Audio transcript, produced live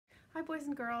Hi boys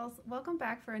and girls, welcome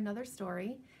back for another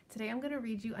story. Today I'm going to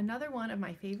read you another one of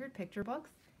my favorite picture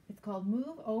books. It's called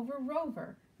Move Over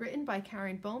Rover, written by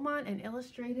Karen Beaumont and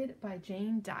illustrated by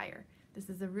Jane Dyer. This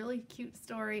is a really cute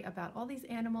story about all these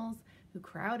animals who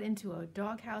crowd into a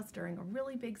doghouse during a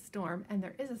really big storm, and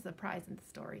there is a surprise in the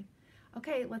story.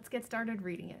 Okay, let's get started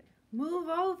reading it. Move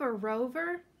Over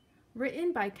Rover,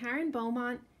 written by Karen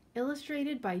Beaumont,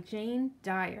 illustrated by Jane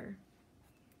Dyer.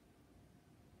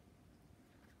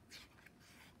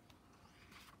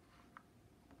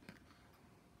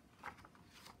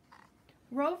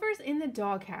 Rover's in the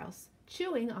doghouse,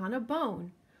 chewing on a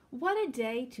bone. What a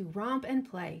day to romp and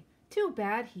play. Too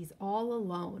bad he's all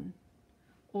alone.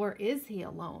 Or is he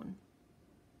alone?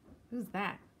 Who's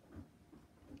that?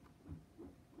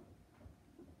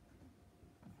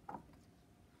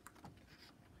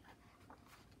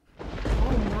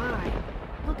 Oh my,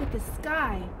 look at the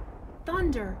sky.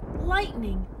 Thunder,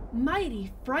 lightning,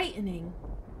 mighty frightening.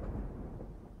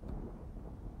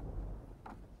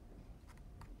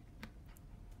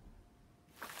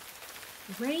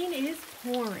 Rain is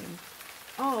pouring.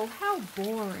 Oh, how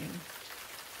boring.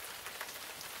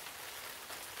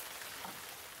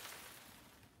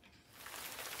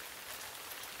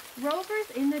 Rover's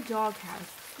in the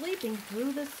doghouse, sleeping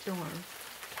through the storm.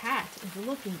 Cat is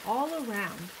looking all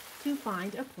around to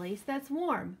find a place that's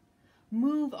warm.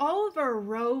 Move over,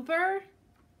 Rover.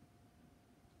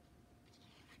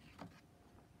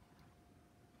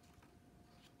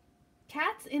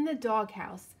 Cat's in the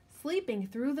doghouse, sleeping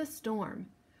through the storm.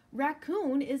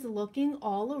 Raccoon is looking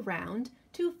all around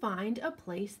to find a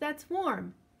place that's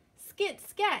warm. Skit,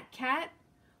 scat, cat.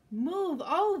 Move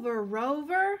over,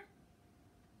 Rover.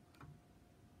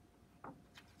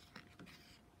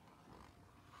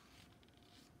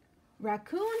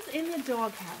 Raccoon's in the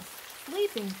doghouse,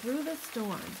 sleeping through the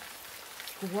storm.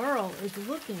 Squirrel is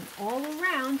looking all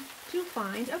around to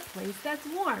find a place that's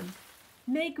warm.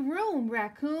 Make room,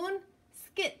 Raccoon.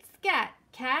 Skit, scat,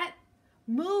 cat.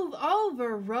 Move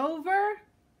over, Rover.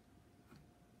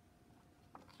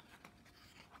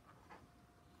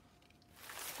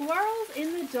 Squirrel's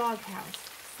in the doghouse,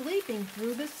 sleeping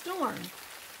through the storm.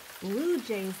 Blue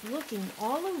Jay's looking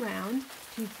all around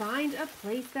to find a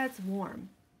place that's warm.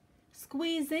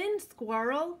 Squeeze in,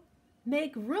 Squirrel.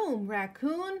 Make room,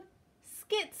 Raccoon.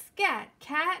 Skit, scat,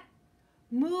 cat.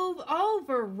 Move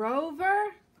over,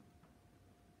 Rover.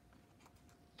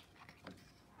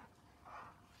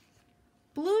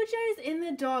 Blue Jay's in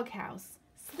the doghouse,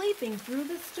 sleeping through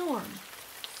the storm.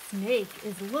 Snake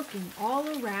is looking all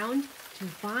around to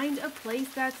find a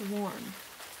place that's warm.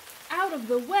 Out of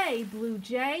the way, Blue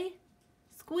Jay.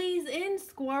 Squeeze in,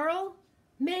 Squirrel.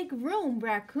 Make room,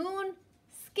 Raccoon.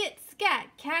 Skit, scat,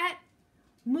 cat.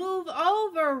 Move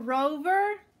over,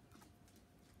 Rover.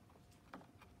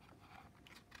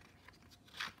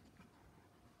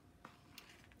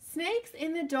 Snake's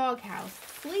in the doghouse,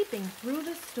 sleeping through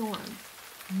the storm.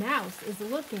 Mouse is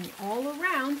looking all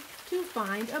around to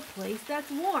find a place that's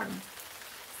warm.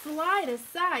 Slide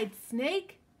aside,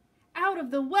 Snake. Out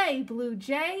of the way, Blue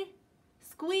Jay.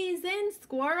 Squeeze in,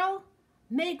 Squirrel.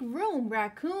 Make room,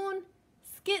 Raccoon.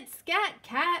 Skit, scat,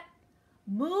 cat.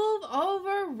 Move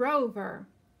over, Rover.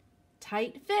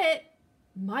 Tight fit,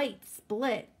 might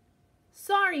split.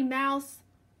 Sorry, Mouse.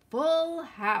 Full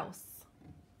house.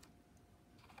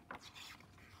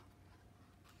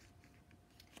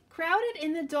 Crowded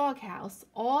in the doghouse,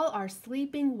 all are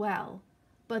sleeping well.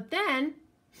 But then,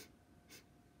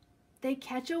 they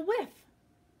catch a whiff.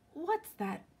 What's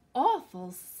that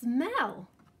awful smell?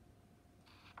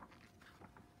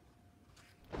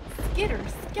 Skitter,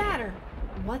 scatter,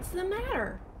 what's the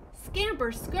matter?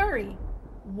 Scamper, scurry,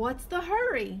 what's the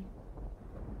hurry?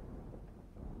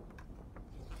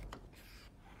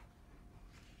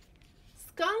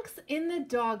 Skunk's in the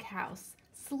doghouse,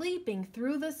 sleeping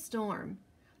through the storm.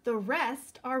 The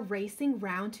rest are racing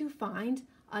round to find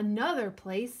another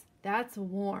place that's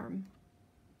warm.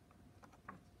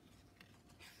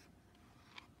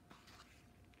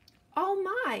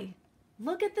 Oh my,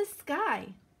 look at the sky.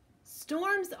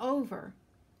 Storm's over.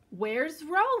 Where's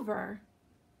Rover?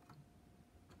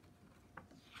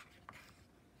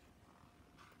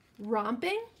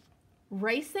 Romping?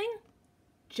 Racing?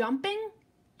 Jumping?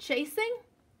 Chasing?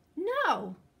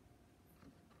 No.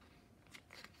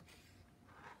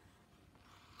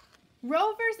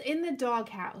 Rover's in the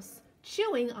doghouse,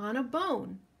 chewing on a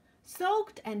bone.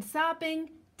 Soaked and sopping,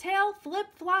 tail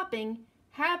flip-flopping,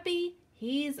 happy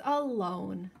he's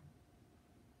alone.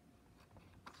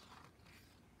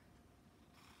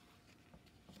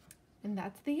 And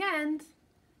that's the end.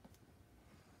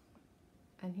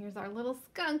 And here's our little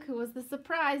skunk who was the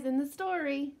surprise in the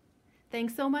story.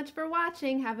 Thanks so much for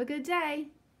watching. Have a good day.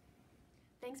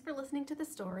 Thanks for listening to the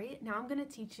story. Now I'm going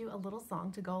to teach you a little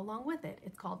song to go along with it.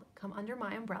 It's called Come Under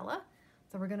My Umbrella.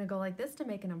 So we're going to go like this to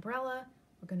make an umbrella.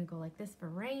 We're going to go like this for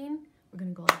rain. We're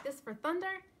going to go like this for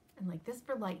thunder and like this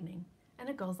for lightning. And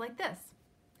it goes like this.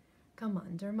 Come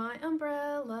under my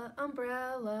umbrella,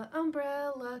 umbrella,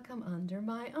 umbrella. Come under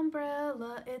my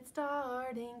umbrella. It's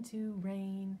starting to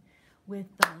rain. With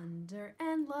thunder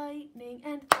and lightning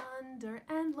and thunder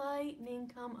and lightning,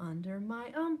 come under my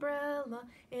umbrella.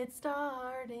 It's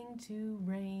starting to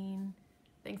rain.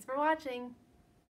 Thanks for watching.